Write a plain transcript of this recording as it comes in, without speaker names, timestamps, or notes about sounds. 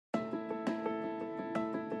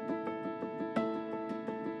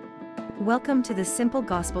Welcome to the Simple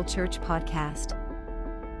Gospel Church podcast,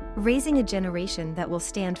 raising a generation that will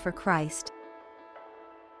stand for Christ.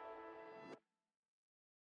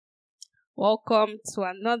 Welcome to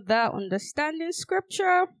another Understanding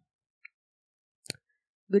Scripture.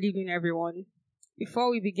 Good evening, everyone.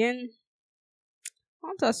 Before we begin, I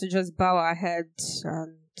want us to just bow our heads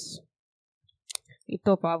and lift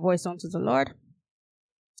up our voice unto the Lord.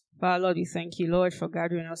 Father, Lord, we thank you, Lord, for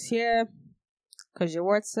gathering us here, because your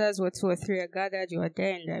word says where two or three are gathered, you are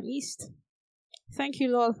there in their midst. Thank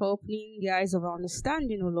you, Lord, for opening the eyes of our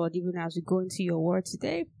understanding, O Lord, even as we go into your word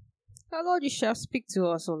today. Our Lord, you shall speak to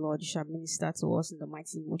us, O Lord, you shall minister to us in the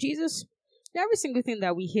mighty name of Jesus. Every single thing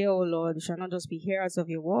that we hear, O Lord, we shall not just be hearers of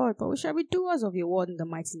your word, but we shall be doers of your word in the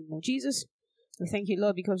mighty name of Jesus. We thank you,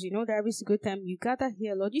 Lord, because you know that every single time you gather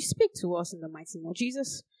here, Lord, you speak to us in the mighty name of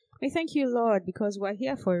Jesus. We thank you, Lord, because we're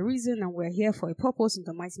here for a reason and we're here for a purpose in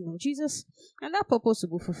the mighty name of Jesus. And that purpose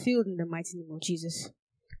will be fulfilled in the mighty name of Jesus.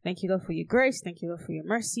 Thank you, Lord, for your grace. Thank you, Lord, for your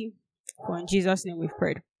mercy. For in Jesus' name we've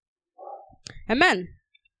prayed. Amen.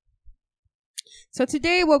 So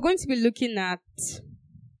today we're going to be looking at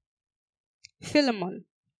Philemon.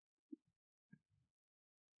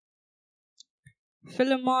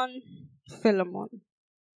 Philemon.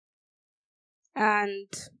 And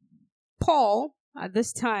Paul, at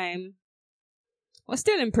this time, was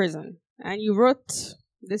still in prison. And he wrote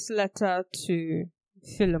this letter to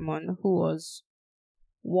Philemon, who was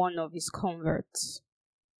one of his converts.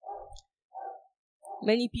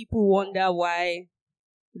 Many people wonder why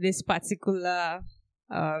this particular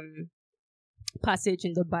passage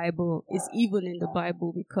in the Bible is even in the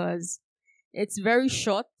Bible, because it's very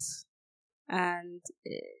short, and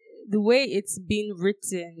the way it's been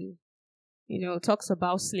written, talks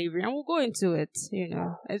about slavery, and we'll go into it.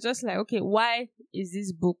 It's just like, okay, why is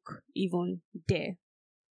this book even there?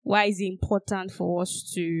 Why is it important for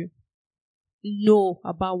us to know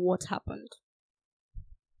about what happened?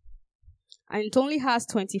 And it only has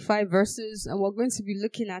 25 verses, and we're going to be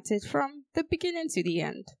looking at it from the beginning to the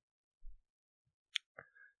end.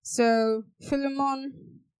 So,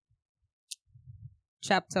 Philemon,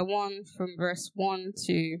 chapter 1, from verse 1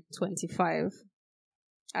 to 25.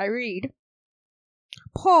 I read,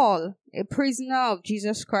 Paul, a prisoner of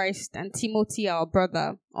Jesus Christ, and Timothy, our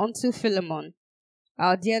brother, unto Philemon,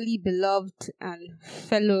 our dearly beloved and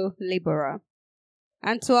fellow laborer,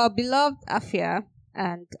 and to our beloved Apphia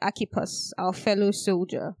and Archippus, our fellow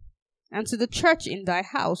soldier, and to the church in thy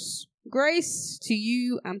house, grace to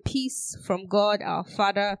you and peace from God our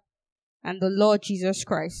Father and the Lord Jesus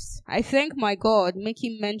Christ. I thank my God,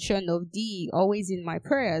 making mention of thee always in my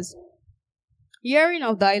prayers, hearing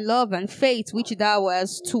of thy love and faith which thou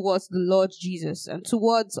hast towards the Lord Jesus and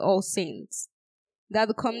towards all saints, that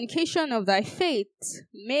the communication of thy faith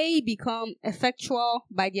may become effectual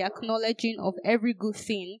by the acknowledging of every good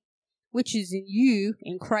thing which is in you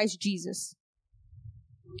in Christ Jesus.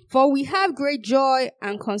 For we have great joy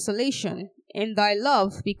and consolation in thy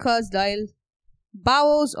love, because thy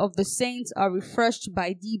bowels of the saints are refreshed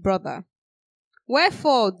by thee, brother.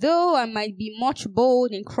 Wherefore, though I might be much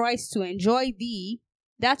bold in Christ to enjoy thee,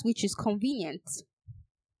 that which is convenient,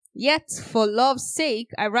 yet for love's sake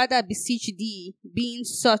I rather beseech thee, being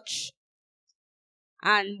such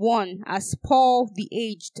and one as Paul the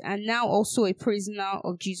aged, and now also a prisoner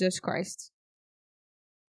of Jesus Christ.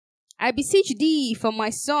 I beseech thee for my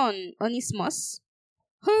son Onesimus,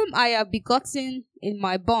 whom I have begotten in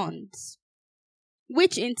my bonds,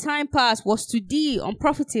 which in time past was to thee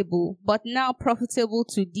unprofitable, but now profitable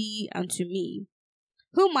to thee and to me,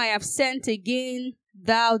 whom I have sent again.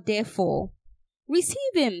 Thou therefore receive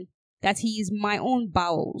him, that he is my own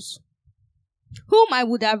bowels, whom I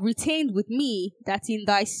would have retained with me, that in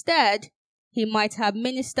thy stead he might have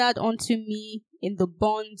ministered unto me in the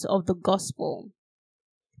bonds of the gospel.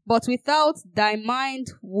 But without thy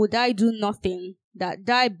mind would I do nothing, that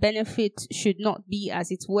thy benefit should not be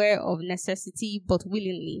as it were of necessity, but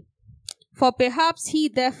willingly. For perhaps he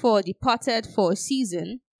therefore departed for a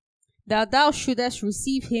season, that thou shouldest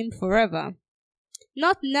receive him forever,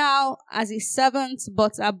 not now as a servant,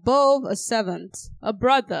 but above a servant, a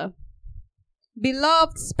brother,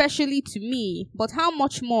 beloved specially to me, but how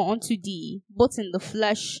much more unto thee, both in the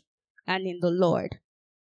flesh and in the Lord.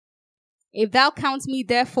 If thou count me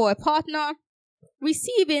therefore a partner,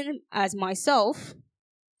 receive him as myself.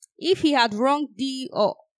 If he had wronged thee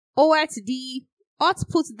or owed thee, ought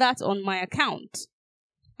put that on my account.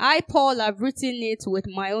 I, Paul, have written it with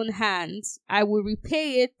my own hands. I will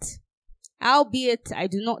repay it, albeit I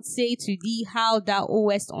do not say to thee how thou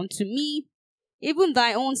owest unto me, even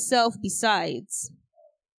thy own self besides.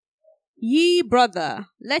 Ye, brother,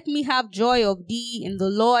 let me have joy of thee in the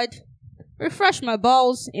Lord. Refresh my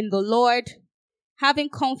bowels in the Lord. Having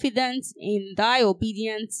confidence in thy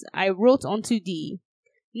obedience, I wrote unto thee,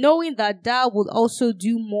 knowing that thou wilt also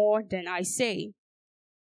do more than I say.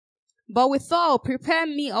 But withal, prepare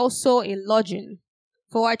me also a lodging,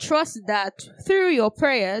 for I trust that through your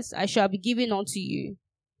prayers I shall be given unto you.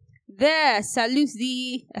 There salute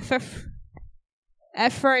thee, Ephraim,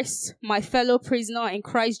 my fellow prisoner in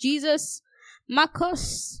Christ Jesus,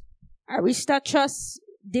 Marcus, Aristarchus,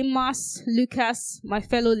 Demas, Lucas, my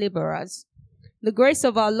fellow laborers. The grace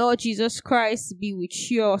of our Lord Jesus Christ be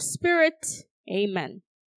with your spirit. Amen.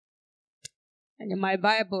 And in my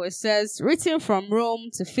Bible it says, written from Rome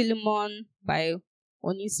to Philemon by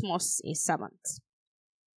Onesimus, a servant.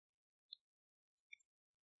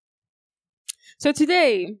 So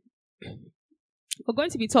today, we're going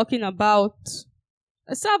to be talking about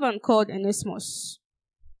a servant called Onesimus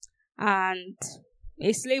and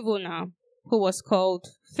a slave owner who was called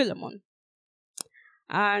Philemon.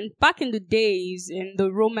 And back in the days, in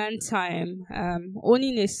the Roman time,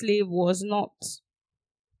 owning a slave was not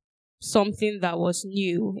something that was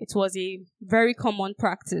new. It was a very common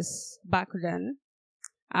practice back then.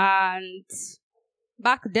 And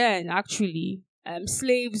back then, actually,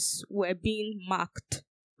 slaves were being marked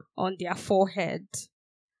on their forehead.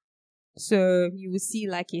 So you will see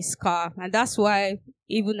like a scar. And that's why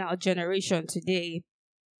even our generation today,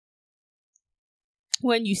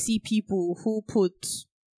 when you see people who put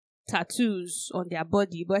tattoos on their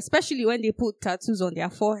body, but especially when they put tattoos on their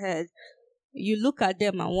forehead, you look at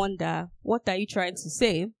them and wonder, what are you trying to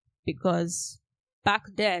say? Because back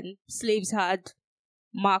then, slaves had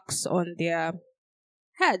marks on their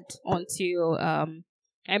head until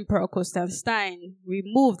Emperor Constantine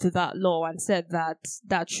removed that law and said that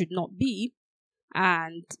that should not be.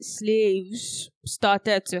 And slaves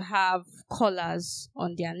started to have collars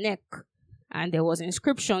on their neck. And there was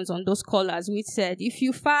inscriptions on those collars which said, if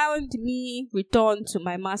you found me, return to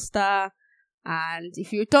my master. And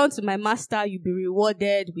if you return to my master, you'll be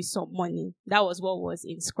rewarded with some money. That was what was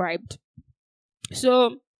inscribed.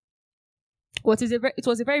 So, it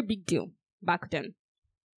was a very big deal back then.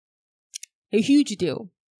 A huge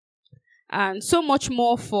deal. And so much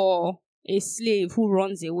more for a slave who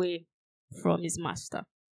runs away from his master.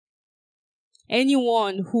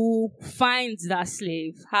 Anyone who finds that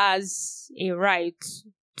slave has a right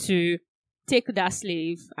to take that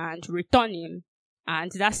slave and return him, and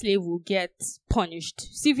that slave will get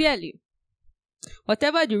punished severely.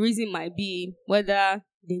 Whatever the reason might be, whether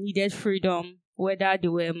they needed freedom, whether they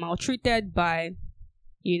were maltreated by,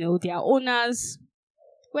 their owners,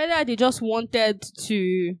 whether they just wanted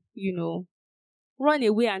to, run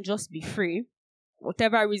away and just be free,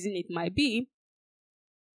 whatever reason it might be,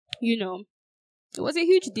 it was a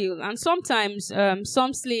huge deal. And sometimes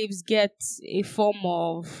some slaves get a form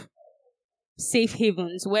of safe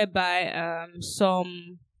havens whereby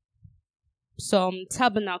some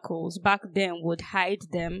tabernacles back then would hide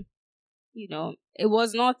them. It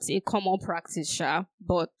was not a common practice,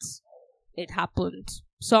 but it happened.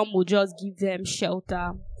 Some would just give them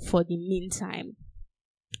shelter for the meantime.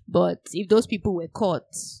 But if those people were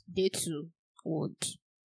caught, they too would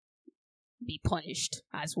be punished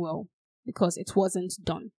as well, because it wasn't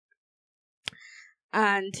done.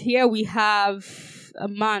 And here we have a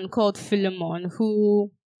man called Philemon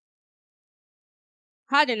who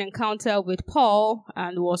had an encounter with Paul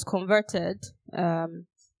and was converted in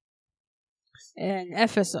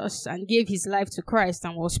Ephesus and gave his life to Christ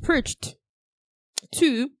and was preached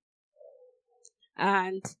to.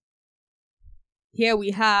 And here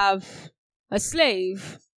we have a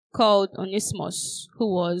slave called Onesimus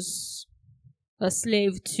who was a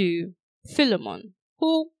slave to Philemon,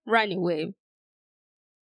 who ran away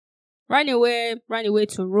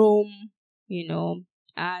to Rome,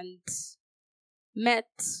 and met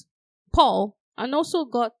Paul and also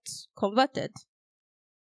got converted.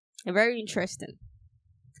 Very interesting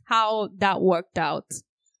how that worked out,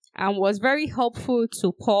 and was very helpful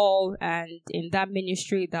to Paul and in that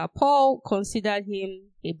ministry, that Paul considered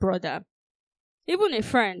him a brother, even a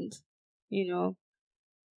friend.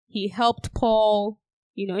 He helped Paul,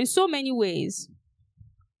 in so many ways.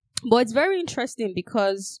 But it's very interesting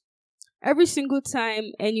because every single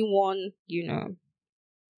time anyone,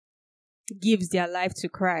 gives their life to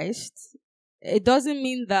Christ, it doesn't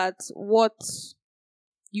mean that what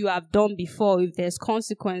you have done before, if there's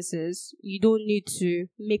consequences, you don't need to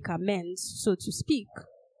make amends, so to speak.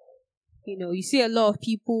 You see a lot of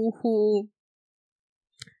people who,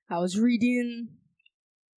 I was reading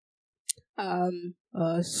a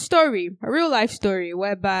real life story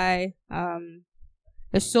whereby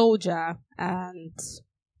a soldier and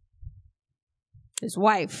his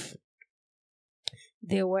wife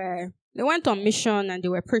they went on mission and they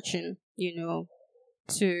were preaching,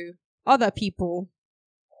 to other people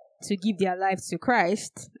to give their lives to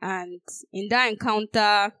Christ. And in that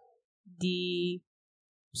encounter, the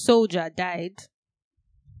soldier died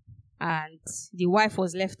and the wife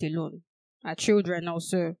was left alone. Her children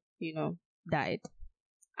also, died.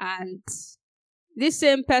 And this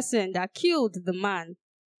same person that killed the man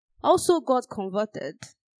also got converted.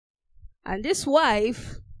 And this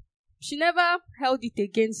wife, she never held it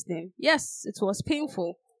against him. Yes, it was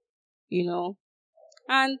painful,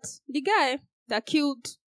 And the guy that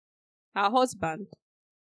killed her husband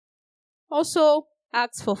also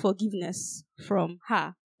asked for forgiveness from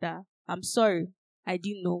her, that I'm sorry, I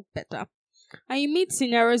didn't know better. And you meet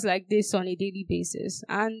scenarios like this on a daily basis.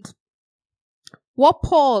 And what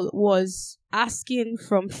Paul was asking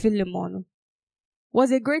from Philemon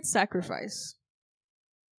was a great sacrifice.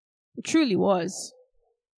 It truly was.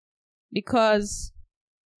 Because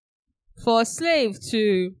for a slave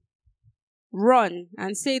to run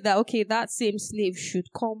and say that, okay, that same slave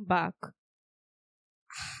should come back,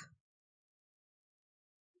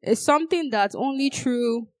 it's something that only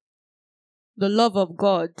through the love of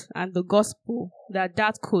God and the gospel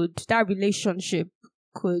that relationship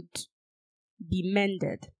could be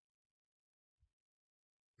mended.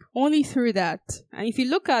 Only through that. And if you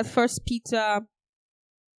look at 1 Peter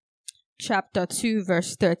chapter 2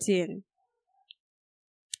 verse 13,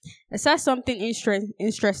 it says something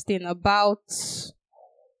interesting about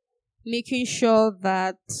making sure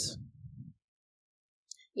that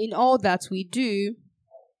in all that we do,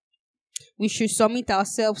 we should submit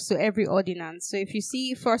ourselves to every ordinance. So if you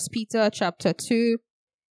see 1 Peter chapter 2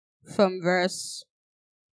 from verse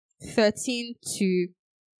 13 to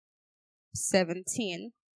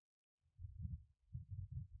 17,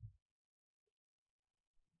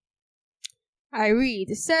 I read,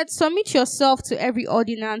 it said, "Submit yourself to every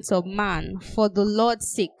ordinance of man for the Lord's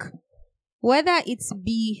sake, whether it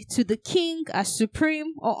be to the king as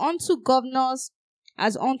supreme, or unto governors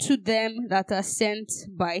as unto them that are sent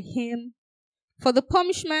by him, for the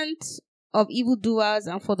punishment of evildoers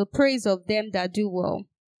and for the praise of them that do well.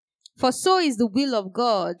 For so is the will of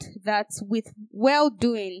God, that with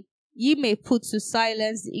well-doing ye may put to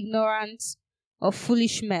silence the ignorance of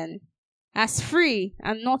foolish men, as free,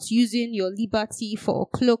 and not using your liberty for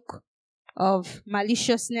a cloak of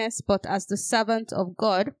maliciousness, but as the servant of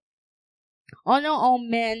God. Honor all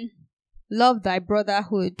men, love thy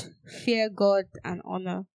brotherhood, fear God, and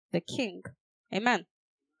honor the king." Amen.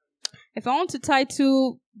 If I want to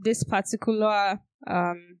title this particular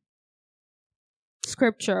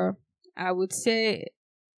scripture, I would say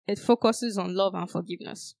it focuses on love and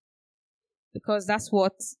forgiveness, because that's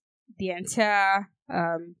what the entire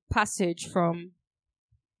passage from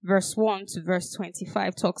verse 1 to verse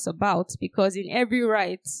 25 talks about. Because in every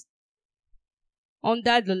right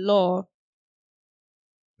under the law,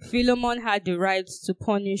 Philemon had the right to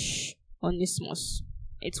punish Onesimus.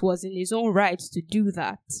 It was in his own right to do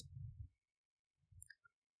that.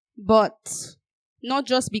 But not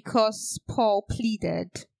just because Paul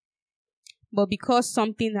pleaded, but because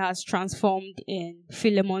something has transformed in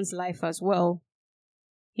Philemon's life as well.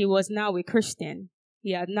 He was now a Christian.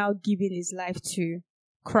 He had now given his life to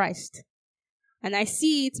Christ. And I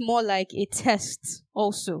see it more like a test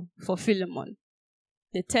also for Philemon.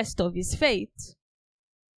 The test of his faith.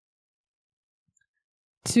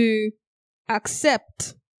 To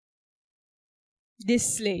accept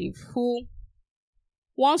this slave who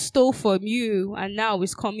once stole from you and now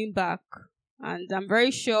is coming back. And I'm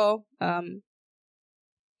very sure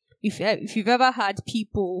if you've ever had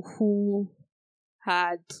people who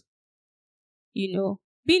had,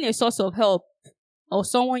 been a source of help or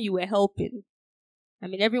someone you were helping. I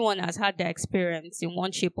mean, everyone has had that experience in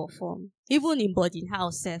one shape or form. Even in boarding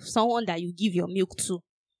house, someone that you give your milk to.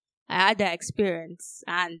 I had that experience,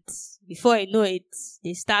 and before you know it,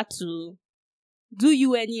 they start to do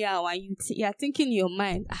you anyhow, and you're thinking in your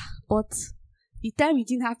mind, but the time you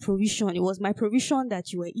didn't have provision, it was my provision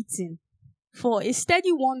that you were eating for a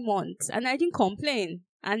steady 1 month, and I didn't complain,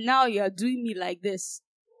 and now you're doing me like this.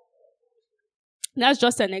 That's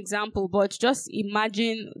just an example, but just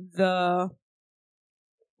imagine the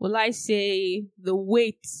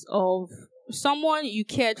weight of someone you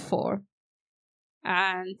cared for,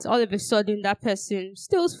 and all of a sudden that person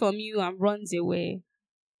steals from you and runs away.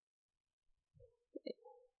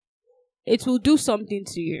 It will do something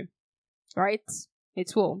to you, right?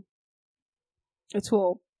 It will.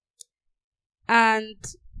 And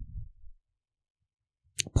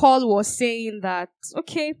Paul was saying that,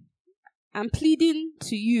 okay, I'm pleading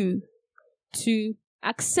to you to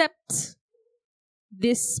accept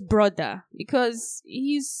this brother, because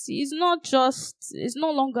he's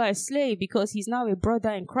no longer a slave, because he's now a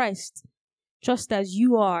brother in Christ. Just as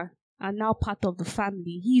you are now part of the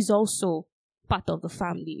family, he's also part of the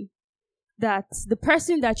family. That the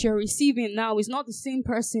person that you're receiving now is not the same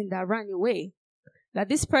person that ran away. That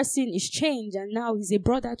this person is changed and now he's a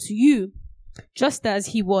brother to you. Just as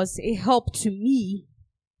he was a help to me,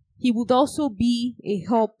 he would also be a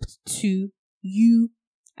help to you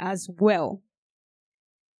as well.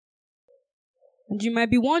 And you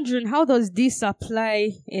might be wondering, how does this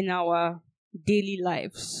apply in our daily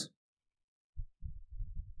lives?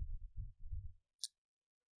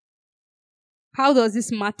 How does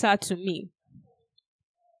this matter to me?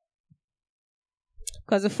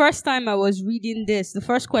 Because the first time I was reading this, the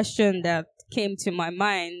first question that came to my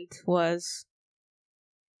mind was,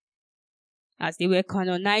 as they were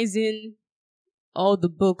canonizing all the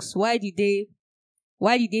books, why did they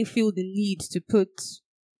feel the need to put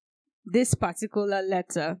this particular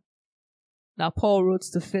letter that Paul wrote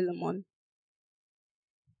to Philemon?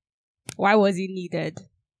 Why was it needed?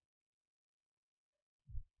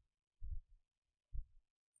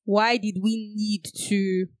 Why did we need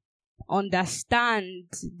to understand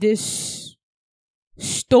this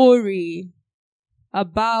story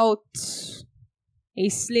about a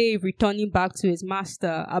slave returning back to his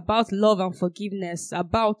master, about love and forgiveness,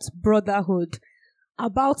 about brotherhood,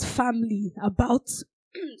 about family, about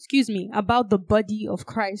about the body of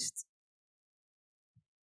Christ?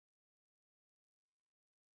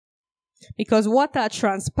 Because what had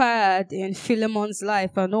transpired in Philemon's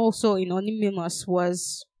life and also in Onesimus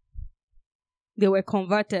was they were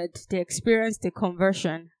converted, they experienced a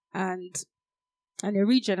conversion and a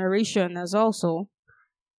regeneration as also.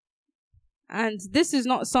 And this is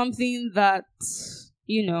not something that,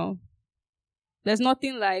 there's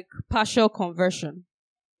nothing like partial conversion.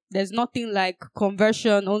 There's nothing like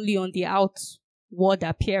conversion only on the outward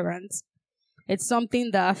appearance. It's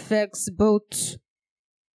something that affects both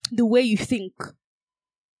the way you think,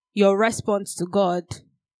 your response to God,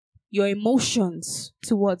 your emotions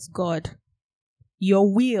towards God,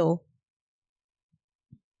 your will,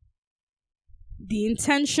 the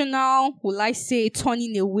intentional,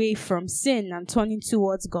 turning away from sin and turning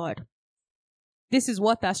towards God. This is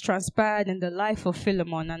what has transpired in the life of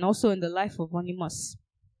Philemon and also in the life of Onesimus.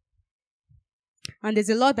 And there's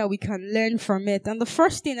a lot that we can learn from it. And the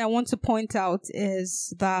first thing I want to point out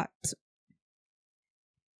is that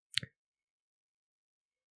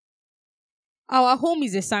our home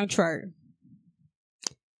is a sanctuary.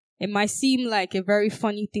 It might seem like a very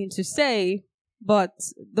funny thing to say, but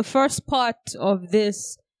the first part of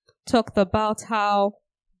this talked about how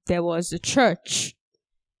there was a church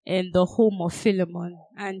in the home of Philemon,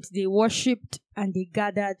 and they worshipped and they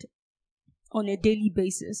gathered on a daily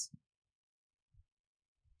basis.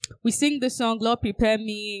 We sing the song, Lord, prepare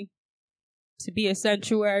me to be a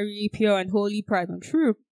sanctuary, pure and holy, pride and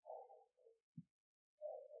true.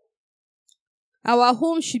 Our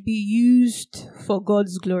home should be used for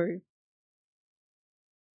God's glory.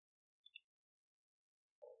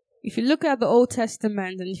 If you look at the Old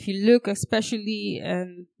Testament, and if you look especially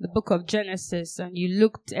in the book of Genesis, and you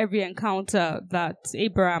looked every encounter that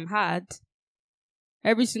Abraham had,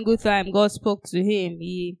 every single time God spoke to him,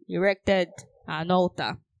 he erected an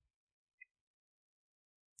altar.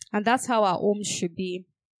 And that's how our homes should be.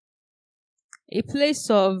 A place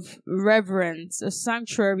of reverence, a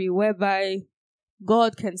sanctuary whereby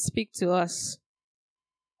God can speak to us,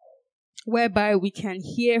 whereby we can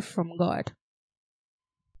hear from God.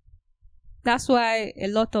 That's why a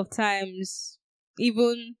lot of times,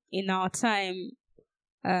 even in our time,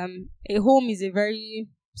 a home is a very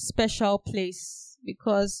special place,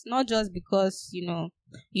 because not just because,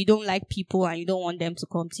 you don't like people and you don't want them to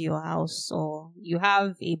come to your house, or you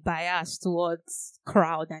have a bias towards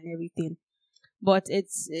crowd and everything, but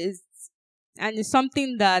it's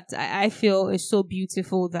something that I feel is so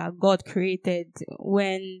beautiful that God created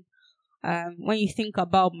when you think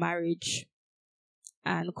about marriage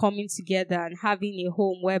and coming together and having a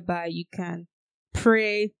home whereby you can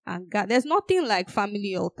pray and God. There's nothing like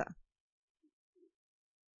family altar,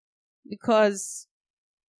 because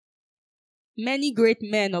many great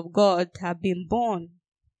men of God have been born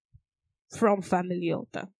from family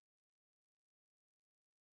altar.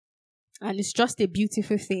 And it's just a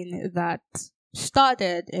beautiful thing that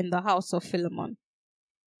started in the house of Philemon.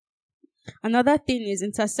 Another thing is,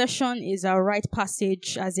 intercession is our rite of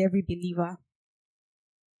passage as every believer.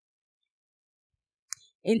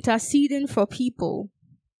 Interceding for people.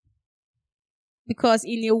 Because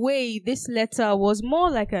in a way, this letter was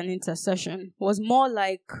more like an intercession, was more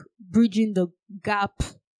like bridging the gap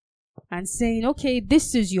and saying, okay,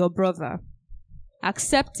 this is your brother.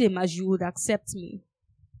 Accept him as you would accept me.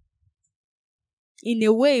 In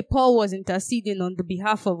a way, Paul was interceding on the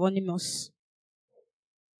behalf of Onesimus.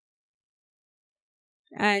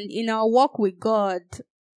 And in our walk with God,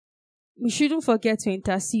 we shouldn't forget to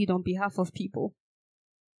intercede on behalf of people.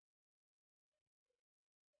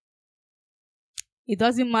 It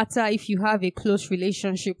doesn't matter if you have a close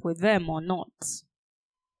relationship with them or not.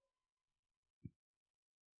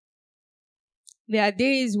 There are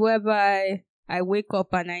days whereby I wake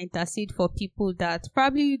up and I intercede for people that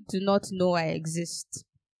probably do not know I exist.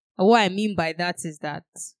 And what I mean by that is that,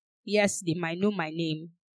 yes, they might know my name.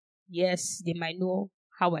 Yes, they might know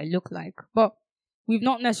how I look like. But we've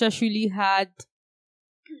not necessarily had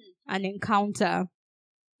an encounter,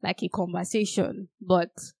 like a conversation.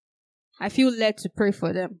 But I feel led to pray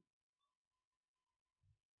for them.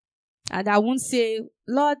 And I won't say,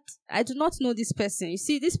 Lord, I do not know this person. You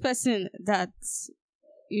see, this person that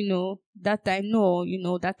I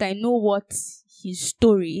know what his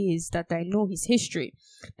story is, that I know his history,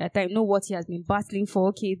 that I know what he has been battling for.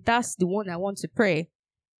 Okay, that's the one I want to pray.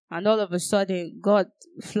 And all of a sudden, God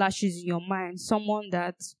flashes in your mind someone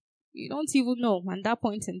that you don't even know. And at that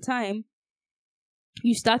point in time,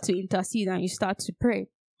 you start to intercede and you start to pray.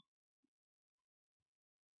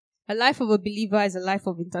 A life of a believer is a life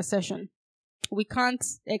of intercession. We can't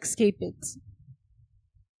escape it.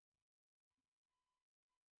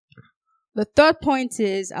 The third point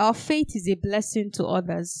is our faith is a blessing to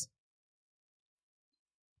others.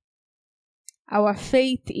 Our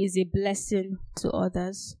faith is a blessing to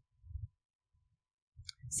others.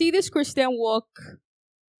 See, this Christian walk,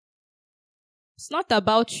 it's not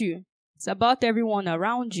about you. It's about everyone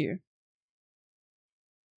around you.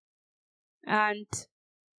 And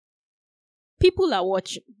people are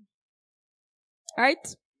watching.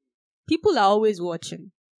 Right? People are always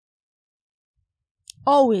watching.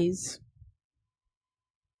 Always.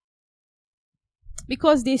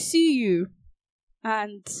 Because they see you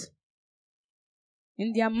and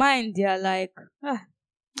in their mind they are like, I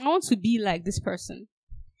want to be like this person.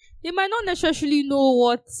 They might not necessarily know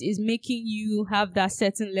what is making you have that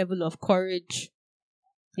certain level of courage.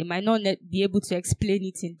 They might not be able to explain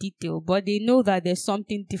it in detail, but they know that there's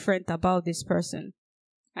something different about this person.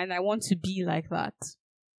 And I want to be like that.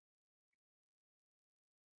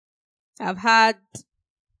 I've had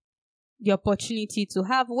the opportunity to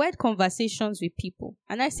have weird conversations with people.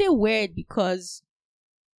 And I say weird because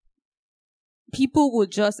people will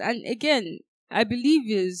just, and again, I believe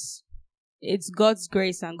it's God's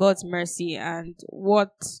grace and God's mercy and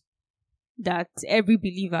what that every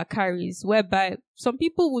believer carries, whereby some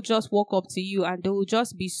people will just walk up to you and they will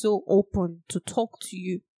just be so open to talk to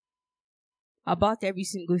you about every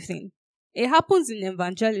single thing. It happens in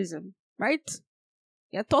evangelism, right?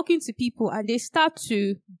 You're talking to people and they start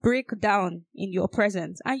to break down in your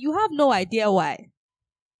presence and you have no idea why.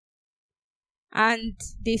 And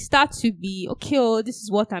they start to be, okay, oh, this is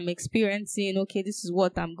what I'm experiencing. Okay, this is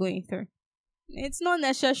what I'm going through. It's not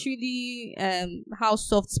necessarily how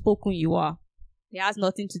soft-spoken you are. It has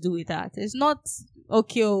nothing to do with that. It's not,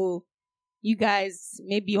 okay, oh, you guys,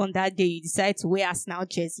 maybe on that day you decide to wear Arsenal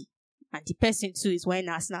jersey. And the person too is wearing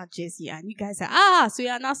Arsenal jersey. And you guys are, so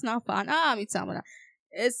you're an Arsenal fan. Me too.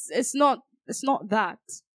 It's not that.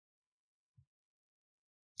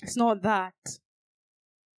 It's not that.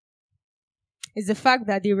 It's the fact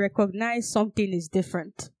that they recognize something is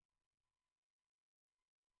different.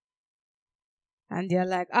 And they're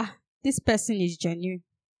like, this person is genuine.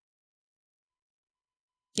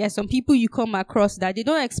 There are some people you come across that they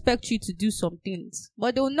don't expect you to do some things.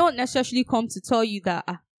 But they will not necessarily come to tell you that,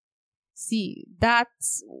 see, that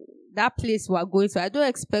place we're going to, I don't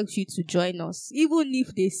expect you to join us. Even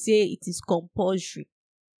if they say it is compulsory,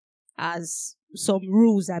 as some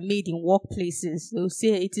rules are made in workplaces, they'll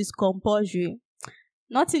say it is compulsory.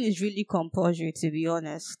 Nothing is really compulsory, to be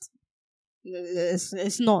honest.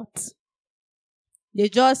 It's not.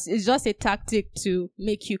 It's just a tactic to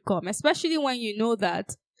make you come, especially when you know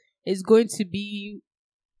that it's going to be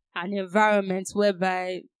an environment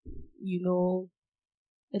whereby,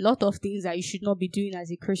 a lot of things that you should not be doing as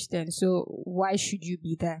a Christian. So why should you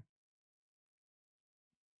be there?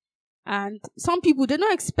 And some people, they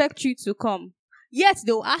don't expect you to come. Yet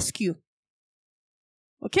they'll ask you.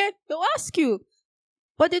 Okay? They'll ask you.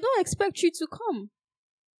 But they don't expect you to come.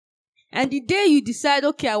 And the day you decide,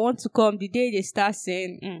 okay, I want to come, the day they start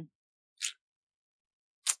saying,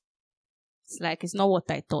 it's like, it's not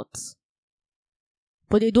what I thought.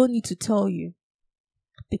 But they don't need to tell you.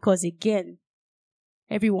 Because again,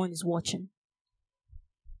 everyone is watching.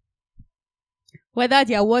 Whether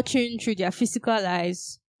they are watching through their physical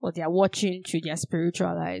eyes Or they are watching through their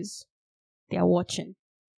spiritual eyes. They are watching.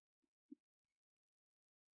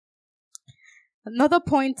 Another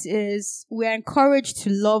point is we are encouraged to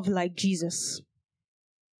love like Jesus.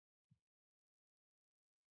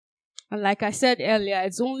 And like I said earlier,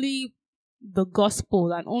 it's only the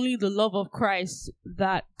gospel and only the love of Christ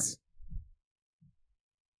that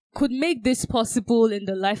could make this possible in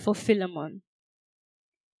the life of Philemon.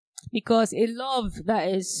 Because a love that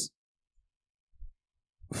is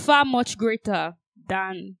far much greater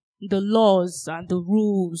than the laws and the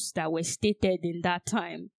rules that were stated in that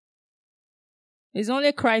time. It's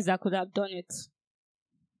only Christ that could have done it.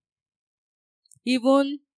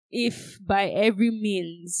 Even if by every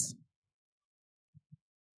means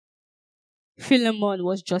Philemon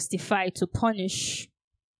was justified to punish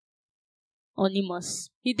Onesimus,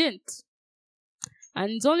 he didn't.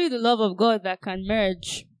 And it's only the love of God that can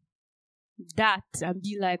merge that and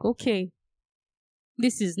be like, okay,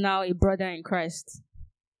 this is now a brother in Christ.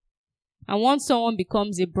 And once someone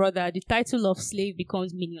becomes a brother, the title of slave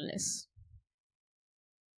becomes meaningless.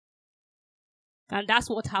 And that's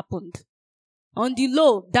what happened. On the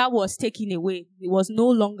low, that was taken away. He was no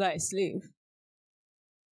longer a slave.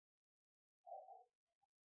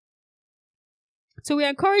 So we are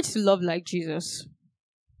encouraged to love like Jesus.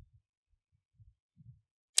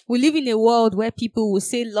 We live in a world where people will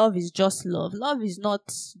say love is just love. Love is not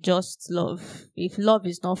just love. If love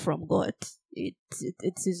is not from God, it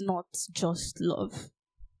is not just love.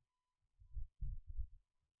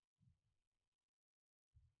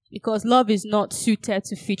 Because love is not suited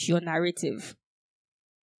to fit your narrative.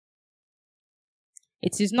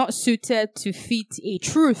 It is not suited to fit a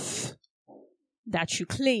truth that you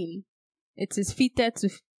claim. It is fitted to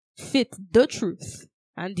fit the truth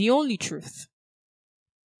and the only truth.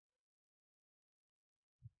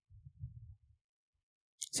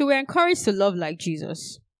 So we're encouraged to love like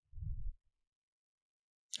Jesus.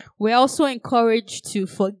 We're also encouraged to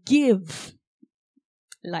forgive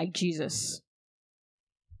like Jesus.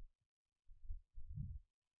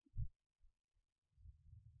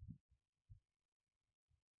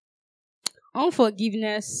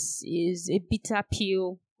 Unforgiveness is a bitter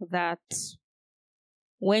pill that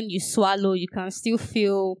when you swallow, you can still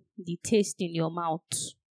feel the taste in your mouth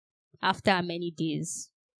after many days.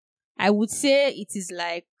 I would say it is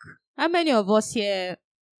like, how many of us here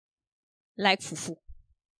like fufu?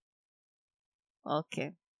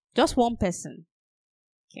 Okay. Just one person.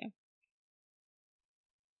 Okay.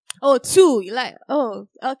 Oh, two. You like, oh,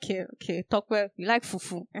 okay. Talk well. You like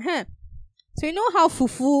fufu. Uh-huh. So you know how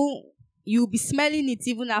fufu, you'll be smelling it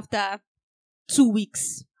even after 2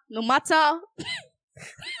 weeks. No matter.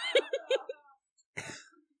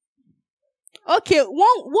 Okay,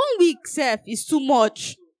 one week, Seth, is too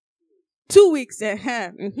much. 2 weeks,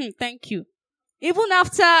 thank you. Even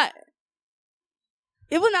after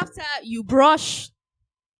you brush,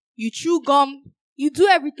 you chew gum, you do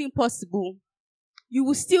everything possible, you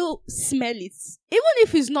will still smell it. Even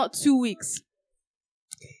if it's not 2 weeks.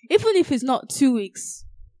 Even if it's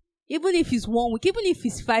 1 week, even if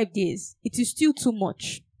it's 5 days, it is still too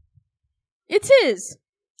much. It is.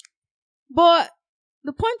 But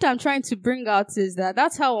the point I'm trying to bring out is that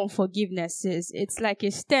that's how unforgiveness is. It's like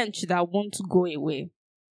a stench that won't go away.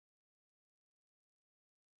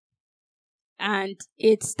 And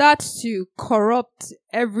it starts to corrupt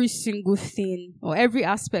every single thing or every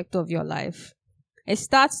aspect of your life. It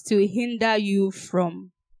starts to hinder you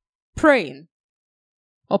from praying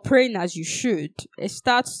or praying as you should. It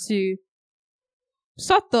starts to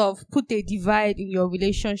sort of put a divide in your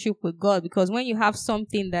relationship with God, because when you have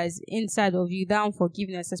something that is inside of you, that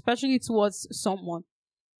unforgiveness, especially towards someone,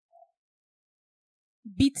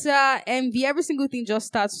 bitter, envy, every single thing just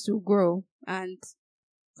starts to grow. And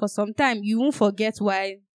for some time, you won't forget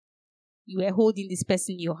why you were holding this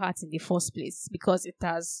person in your heart in the first place, because it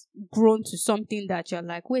has grown to something that you're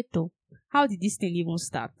like, wait though, how did this thing even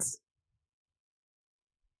start?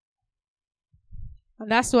 And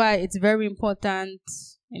that's why it's very important.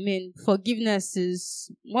 Forgiveness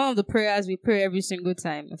is one of the prayers we pray every single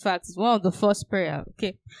time. In fact, it's one of the first prayer.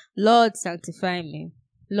 Okay. Lord, sanctify me.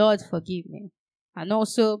 Lord, forgive me. And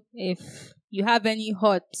also, if you have any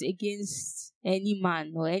hurt against any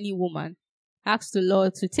man or any woman, ask the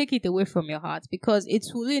Lord to take it away from your heart, because it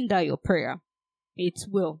will hinder your prayer. It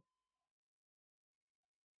will.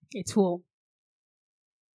 It will.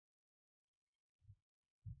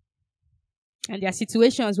 And there are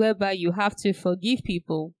situations whereby you have to forgive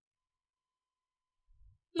people.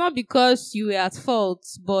 Not because you were at fault,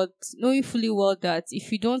 but knowing fully well that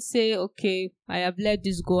if you don't say, okay, I have let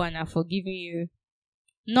this go and I've forgiven you.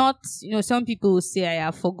 Not, some people will say, I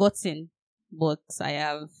have forgotten. but I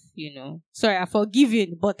have, I've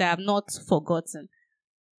forgiven, but I have not forgotten.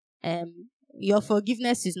 Your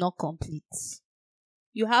forgiveness is not complete.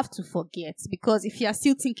 You have to forget, because if you are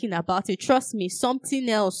still thinking about it, trust me, something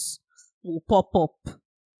else will pop up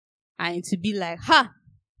and to be like,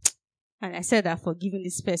 and I said I've forgiven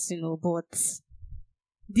this person, but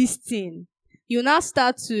this thing, you now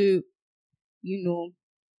start to,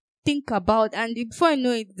 think about, and before you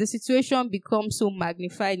know it, the situation becomes so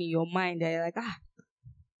magnified in your mind that you're like,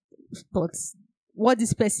 but what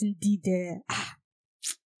this person did there,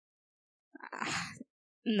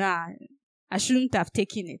 nah, I shouldn't have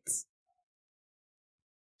taken it.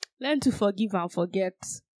 Learn to forgive and forget.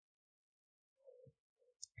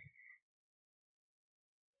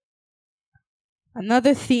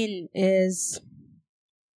 Another thing is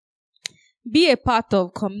be a part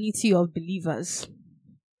of community of believers.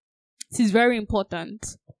 It is very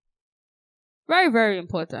important. Very, very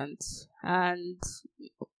important. And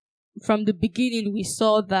from the beginning, we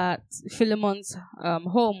saw that Philemon's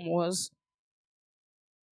home was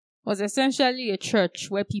essentially a church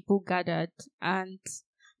where people gathered, and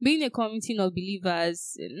being a community of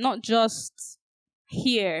believers, not just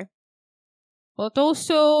here, but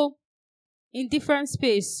also in different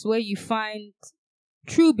space where you find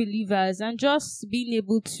true believers, and just being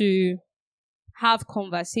able to have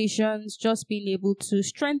conversations, just being able to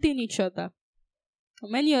strengthen each other.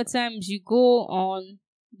 Many a times you go on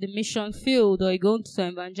the mission field or you go into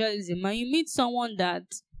evangelism and you meet someone that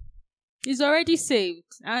is already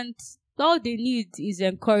saved, and all they need is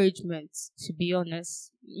encouragement, to be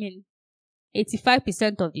honest.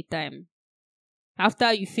 85% of the time,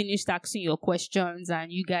 after you finished asking your questions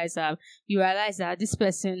and you realize that this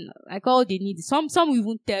person, like, all they need, some will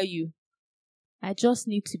even tell you, I just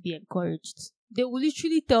need to be encouraged. They will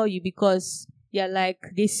literally tell you, because they're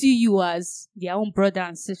like, they see you as their own brother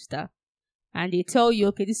and sister, and they tell you,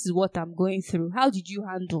 okay, this is what I'm going through. How did you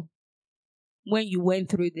handle when you went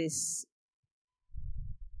through this?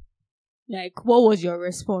 Like, what was your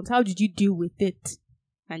response? How did you deal with it?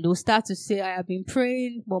 And they'll start to say, I have been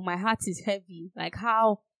praying, but my heart is heavy. Like,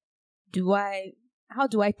 how do I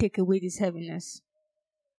take away this heaviness?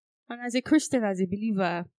 And as a Christian, as a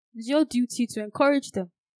believer, it's your duty to encourage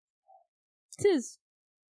them. It is.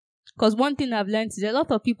 Because one thing I've learned is a lot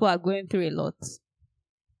of people are going through a lot.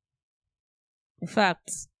 In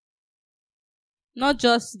fact, not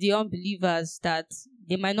just the unbelievers, that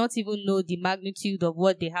they might not even know the magnitude of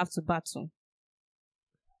what they have to battle,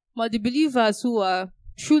 but the believers who are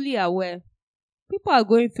truly aware, people are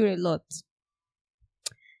going through a lot.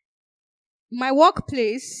 My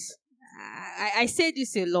workplace, I say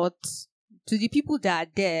this a lot to the people that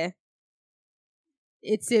are there.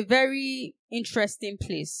 It's a very interesting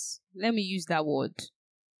place. Let me use that word.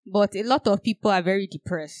 But a lot of people are very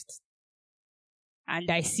depressed.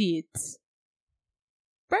 And I see it.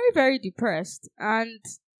 Very, very depressed. And,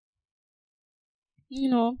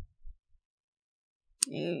 in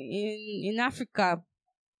Africa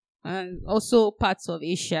and also parts of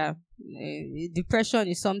Asia, depression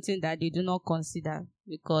is something that they do not consider,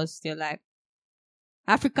 because they're like,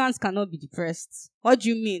 Africans cannot be depressed. What do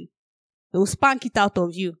you mean? They will spank it out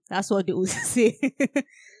of you. That's what they will say.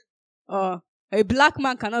 Or a black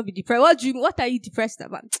man cannot be depressed. What are you depressed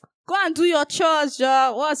about? Go and do your chores,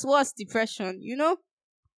 Joe. What's depression?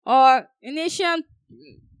 Or in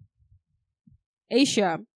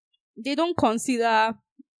Asia, they don't consider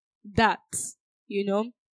that,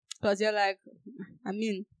 because they're like,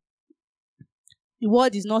 the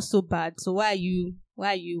world is not so bad, so why are you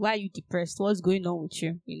depressed? What's going on with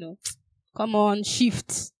you? Come on,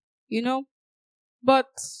 shift, But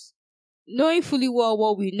knowing fully well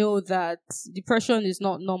what we know, that depression is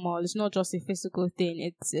not normal, it's not just a physical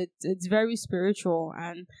thing, it's very spiritual.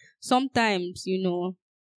 And sometimes,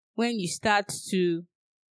 when you start to,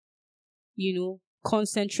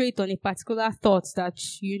 concentrate on a particular thought that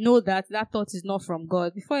that thought is not from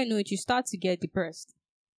God, before you know it, you start to get depressed.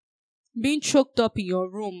 Being choked up in your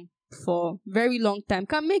room for very long time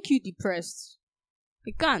can make you depressed.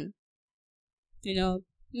 It can.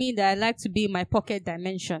 Me, that I like to be in my pocket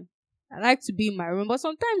dimension. I like to be in my room, but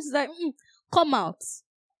sometimes it's like, come out,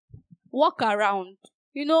 walk around,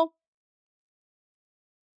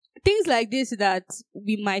 things like this that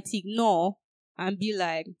we might ignore and be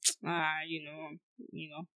like,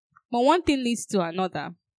 But one thing leads to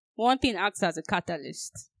another. One thing acts as a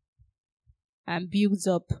catalyst and builds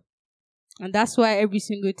up. And that's why every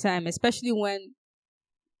single time, especially when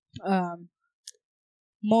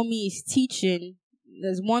mommy is teaching,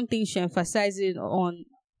 there's one thing she emphasizes on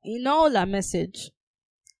in all her message,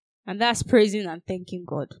 and that's praising and thanking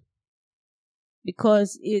God.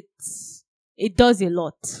 Because it's it does a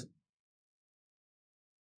lot.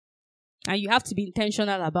 And you have to be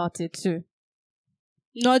intentional about it too.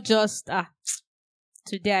 Not just,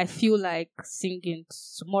 today I feel like singing,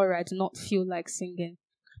 tomorrow I do not feel like singing.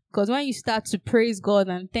 Because when you start to praise God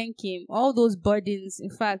and thank Him, all those burdens,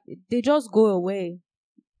 in fact, they just go away.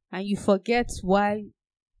 And you forget why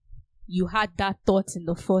you had that thought in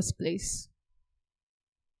the first place.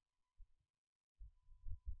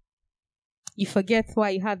 You forget why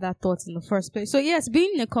you had that thought in the first place. So yes,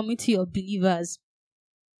 being in a community of believers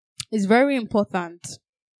is very important.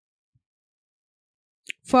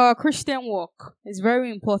 For our Christian walk, it's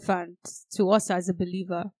very important to us as a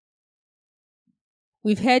believer.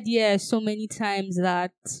 We've heard here so many times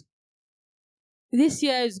that this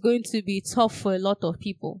year is going to be tough for a lot of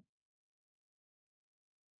people.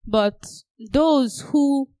 But those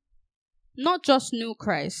who not just know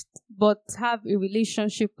Christ, but have a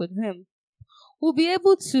relationship with Him, will be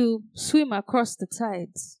able to swim across the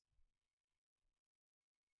tides.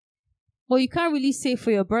 But you can't really say for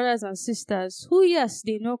your brothers and sisters who, yes,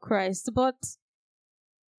 they know Christ, but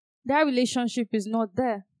that relationship is not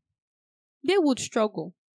there. They would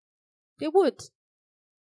struggle. They would.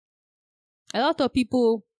 A lot of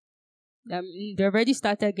people, they already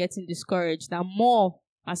started getting discouraged that more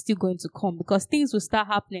are still going to come because things will start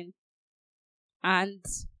happening. And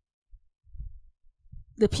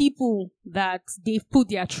the people that they've put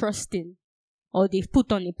their trust in or they've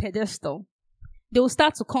put on a pedestal, they will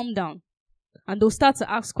start to come down and they'll start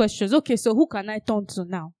to ask questions. Okay, so who can I turn to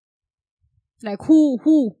now? Like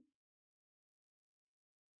who?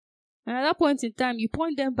 And at that point in time, you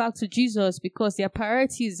point them back to Jesus because their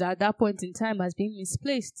priorities at that point in time has been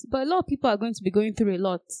misplaced. But a lot of people are going to be going through a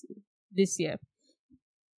lot this year.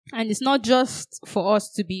 And it's not just for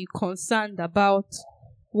us to be concerned about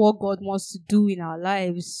what God wants to do in our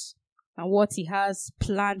lives and what He has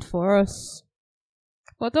planned for us,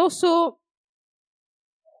 but also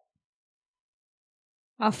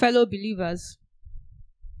our fellow believers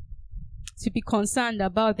to be concerned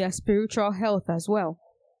about their spiritual health as well.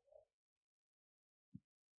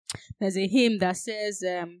 There's a hymn that says,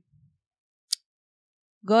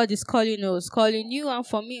 God is calling us, calling you, and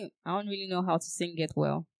for me, I don't really know how to sing it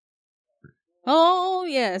well. Oh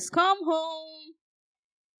yes, come home.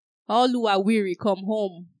 All who are weary, come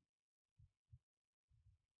home.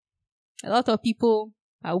 A lot of people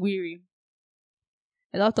are weary.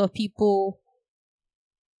 A lot of people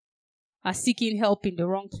are seeking help in the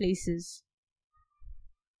wrong places.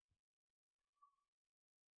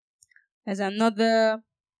 There's another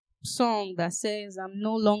song that says, I'm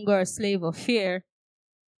no longer a slave of fear.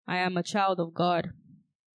 I am a child of God.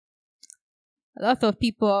 A lot of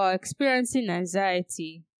people are experiencing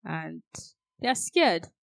anxiety and they're scared.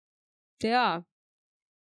 They are.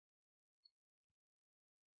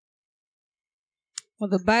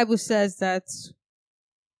 Well, the Bible says that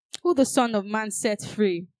who the Son of Man set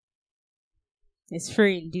free is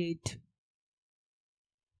free indeed.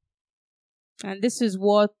 And this is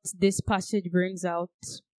what this passage brings out.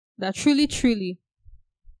 That truly,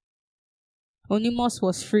 Onesimus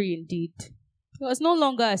was free indeed. He was no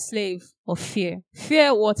longer a slave of fear.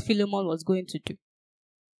 Fear what Philemon was going to do.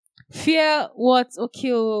 Fear what,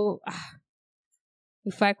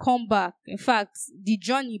 if I come back. In fact, the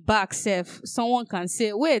journey back, someone can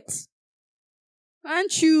say, wait,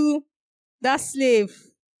 aren't you that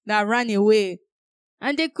slave that ran away?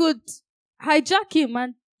 And they could hijack him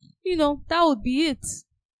and, that would be it.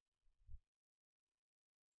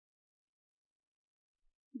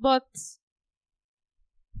 But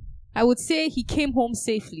I would say he came home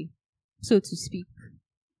safely, so to speak.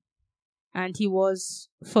 And he was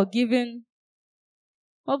forgiven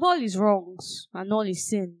of all his wrongs and all his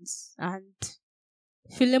sins. And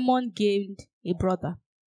Philemon gained a brother.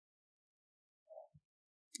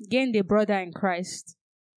 Gained a brother in Christ.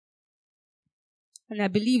 And I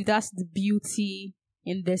believe that's the beauty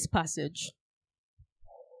in this passage.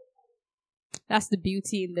 That's the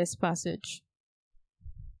beauty in this passage.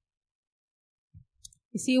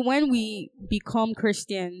 You see, when we become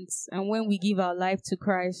Christians and when we give our life to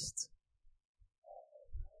Christ,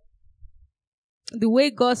 the way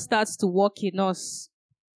God starts to work in us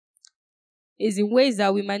is in ways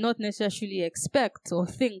that we might not necessarily expect or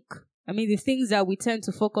think. I mean, the things that we tend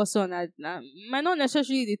to focus on might not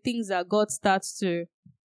necessarily the things that God starts to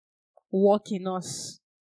work in us.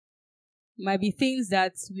 Might be things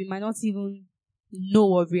that we might not even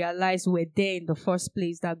know or realize were there in the first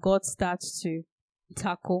place that God starts to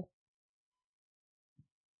tackle.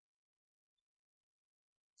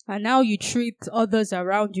 And how you treat others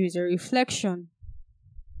around you is a reflection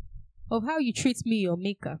of how you treat me, your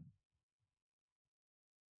maker.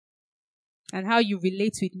 and how you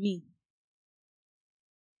relate with me.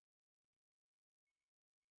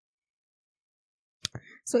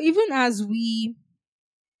 So even as we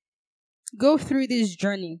go through this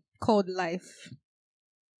journey called life,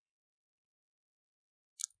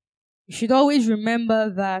 we should always remember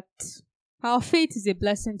that our faith is a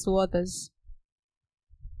blessing to others.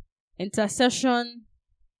 Intercession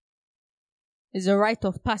is a rite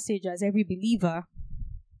of passage as every believer,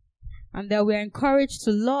 and that we are encouraged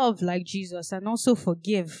to love like Jesus and also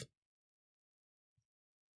forgive.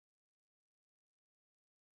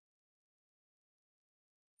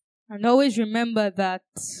 And always remember that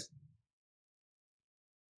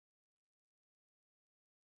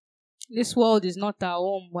this world is not our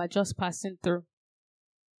home, we're just passing through.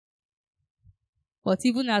 But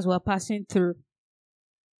even as we're passing through,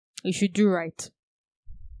 we should do right.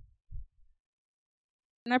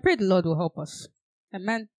 And I pray the Lord will help us.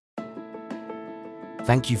 Amen.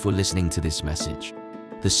 Thank you for listening to this message.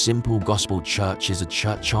 The Simple Gospel Church is a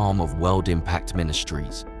church arm of World Impact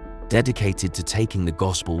Ministries, dedicated to taking the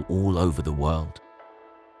gospel all over the world.